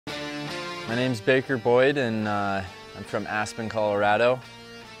My name's Baker Boyd and I'm from Aspen, Colorado.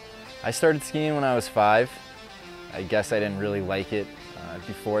 I started skiing when I was 5. I guess I didn't really like it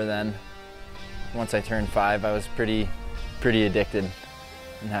before then. Once I turned 5, I was pretty addicted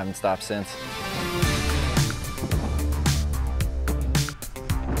and haven't stopped since.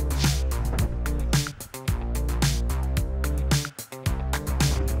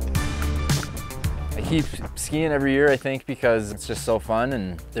 I keep skiing every year, I think, because it's just so fun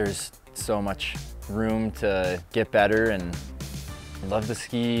and there's so much room to get better, and I love to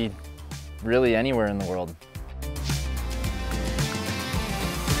ski really anywhere in the world.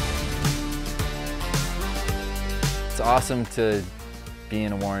 It's awesome to be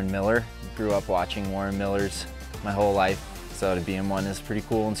in a Warren Miller. Grew up watching Warren Millers my whole life, so to be in one is pretty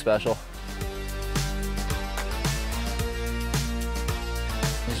cool and special.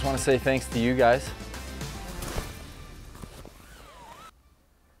 I just want to say thanks to you guys.